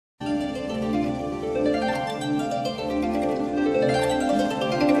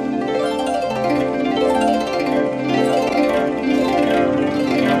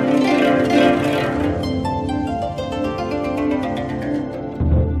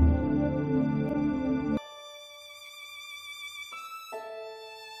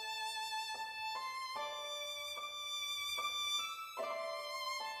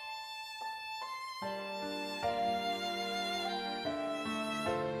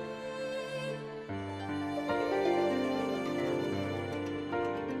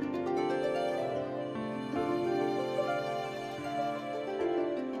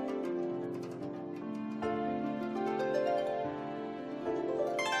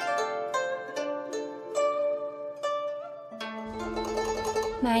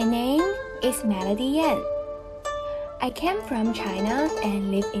My name is Melodyan. I came from China and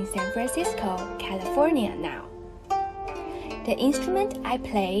live in San Francisco, California now. The instrument I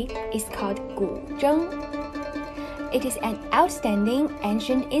play is called Guzheng. It is an outstanding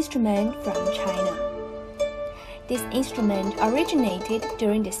ancient instrument from China. This instrument originated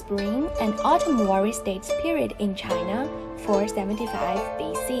during the Spring and Autumn Warring States period in China 475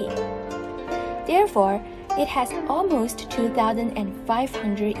 BC. Therefore, it has almost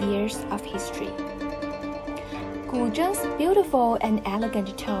 2,500 years of history. Guzheng's beautiful and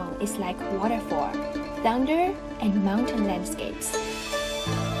elegant tone is like waterfall, thunder, and mountain landscapes.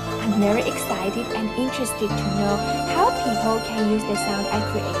 I'm very excited and interested to know how people can use the sound I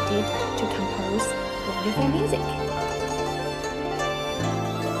created to compose wonderful music.